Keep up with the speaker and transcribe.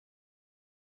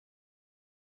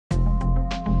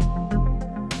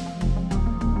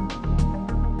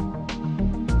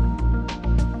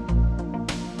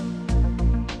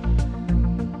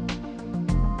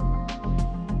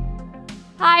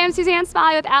Hi, I'm Suzanne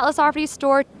Smiley with Atlas RFID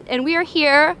Store, and we are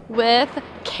here with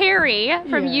Carrie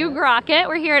from Grokker.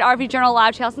 We're here at RFID Journal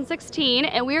Live 2016,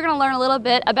 and we are going to learn a little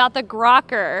bit about the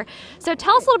Grokker. So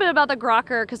tell us a little bit about the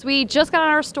Grokker, because we just got on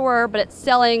our store, but it's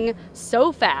selling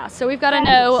so fast. So we've got to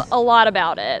know a lot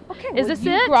about it. Okay, is this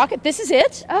it? This is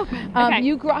it. Oh, okay.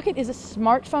 Grokker is a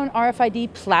smartphone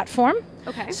RFID platform.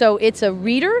 Okay. So it's a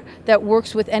reader that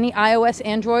works with any iOS,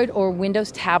 Android, or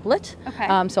Windows tablet. Okay.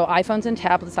 So iPhones and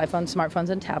tablets, smartphones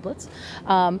and tablets.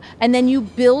 And then you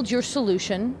build your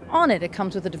solution on it. It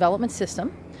comes with a development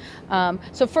system.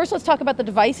 So first let's talk about the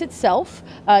device itself.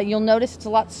 You'll notice it's a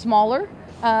lot smaller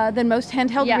than most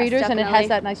handheld readers, definitely. and it has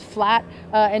that nice flat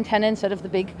antenna instead of the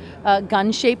big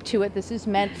gun shape to it. This is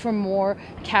meant for more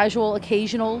casual,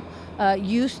 occasional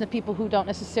use, the people who don't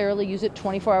necessarily use it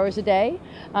 24 hours a day.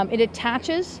 It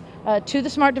attaches to the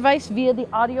smart device via the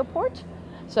audio port.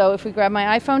 So if we grab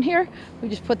my iPhone here, we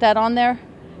just put that on there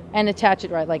and attach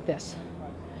it right like this.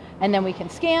 And then we can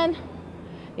scan.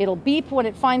 It'll beep when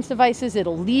it finds devices,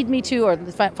 it'll lead me to, or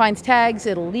finds tags,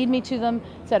 it'll lead me to them,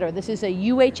 etc. This is a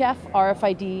UHF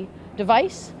RFID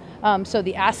device. So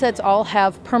the assets all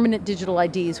have permanent digital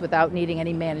IDs without needing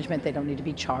any management. They don't need to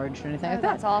be charged or anything like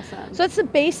that. That's awesome. So that's the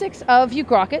basics of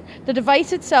Grokker. The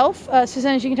device itself,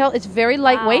 Suzanne, as you can tell, it's very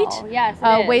lightweight. Wow. Yes,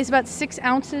 it is. Weighs about 6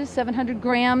 ounces, 700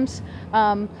 grams.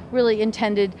 Really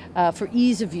intended for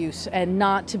ease of use and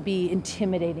not to be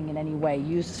intimidating in any way.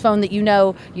 Use a phone that you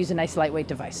know, use a nice lightweight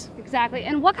device. Exactly.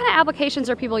 And what kind of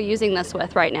applications are people using this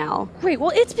with right now? Great.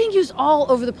 Well, it's being used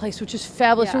all over the place, which is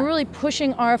fabulous. Yeah. We're really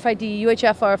pushing RFID,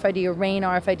 UHF RFID, or RAIN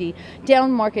RFID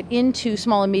down market into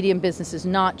small and medium businesses,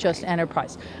 not just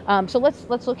enterprise. So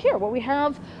let's look here. What we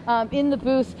have in the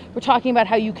booth, we're talking about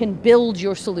how you can build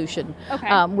your solution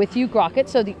with Grokker.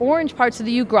 So the orange parts of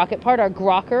the Grokker part are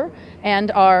Grokker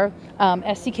and our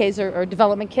SDKs or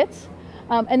development kits.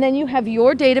 And then you have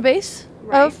your database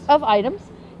of items,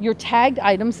 your tagged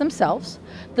items themselves,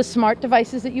 the smart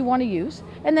devices that you want to use,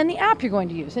 and then the app you're going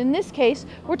to use. In this case,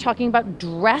 we're talking about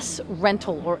dress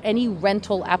rental or any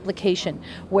rental application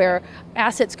where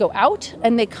assets go out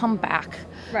and they come back.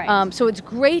 Right. So it's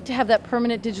great to have that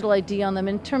permanent digital ID on them.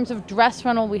 In terms of dress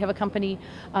rental, we have a company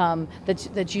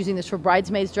that's using this for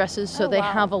bridesmaids dresses, so they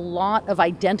have a lot of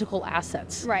identical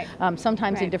assets. Right.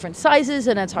 Sometimes in different sizes,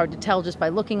 and it's hard to tell just by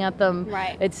looking at them,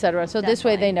 etc. So this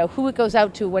way they know who it goes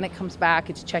out to, when it comes back,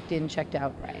 it's checked in, checked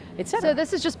out, etc. So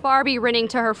this is just Barbie renting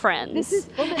to her friends. This is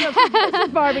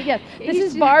Barbie, yes. This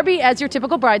is Barbie as your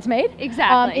typical bridesmaid.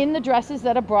 Exactly. In the dresses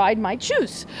that a bride might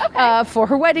choose for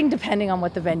her wedding, depending on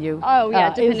what the venue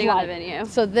depending on the venue.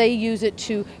 So they use it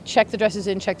to check the dresses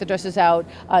in, check the dresses out,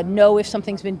 know if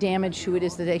something's been damaged, who it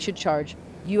is that they should charge.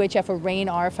 UHF or RAIN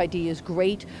RFID is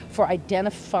great for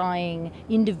identifying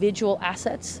individual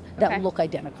assets that look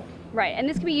identical. Right, and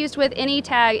this can be used with any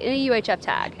tag, any UHF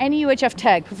tag. Any UHF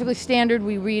tag, perfectly standard.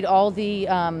 We read all the,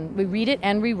 we read it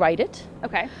and rewrite it.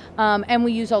 Okay. And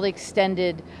we use all the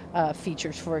extended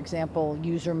features, for example,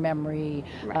 user memory.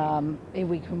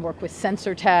 We can work with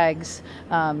sensor tags,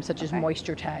 such as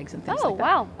moisture tags and things like that.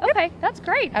 Oh, wow. Okay, that's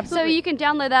great. Absolutely. So you can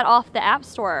download that off the App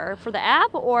Store for the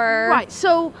app, or? Right,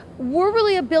 so we're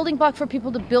really a building block for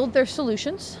people to build their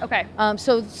solutions. Okay.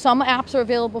 So some apps are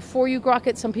available for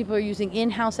Grokker. Some people are using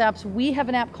in-house apps. We have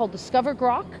an app called Discover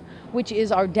Grok, which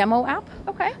is our demo app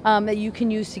that you can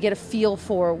use to get a feel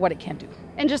for what it can do.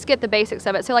 And just get the basics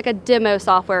of it, so like a demo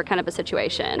software kind of a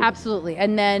situation. Absolutely,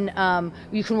 and then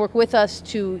you can work with us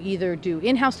to either do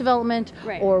in-house development,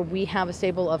 or we have a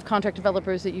stable of contract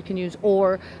developers that you can use,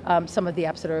 or some of the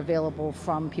apps that are available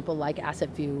from people like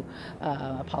AssetView,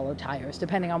 Apollo Tires,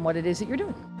 depending on what it is that you're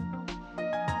doing.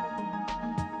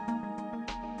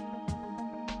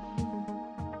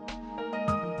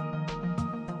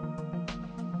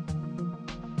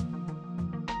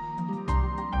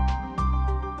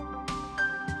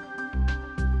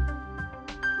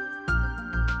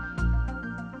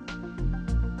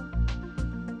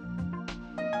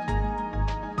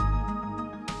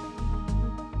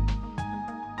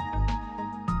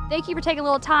 Thank you for taking a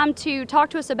little time to talk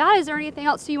to us about it. Is there anything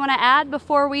else you want to add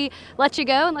before we let you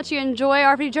go and let you enjoy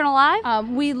RFID Journal Live?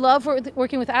 We love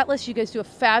working with Atlas. You guys do a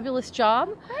fabulous job.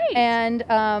 Great. And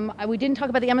we didn't talk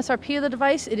about the MSRP of the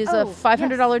device. It is a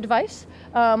 $500 device,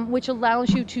 which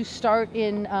allows you to start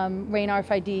in RAIN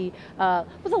RFID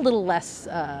with a little less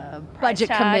budget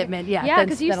commitment. Yeah,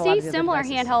 because you see similar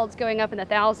handhelds going up in the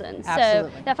thousands.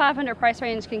 Absolutely. So that $500 price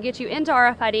range can get you into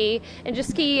RFID and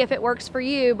just see if it works for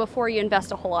you before you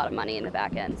invest a whole lot of money in the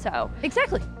back end. So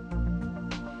exactly.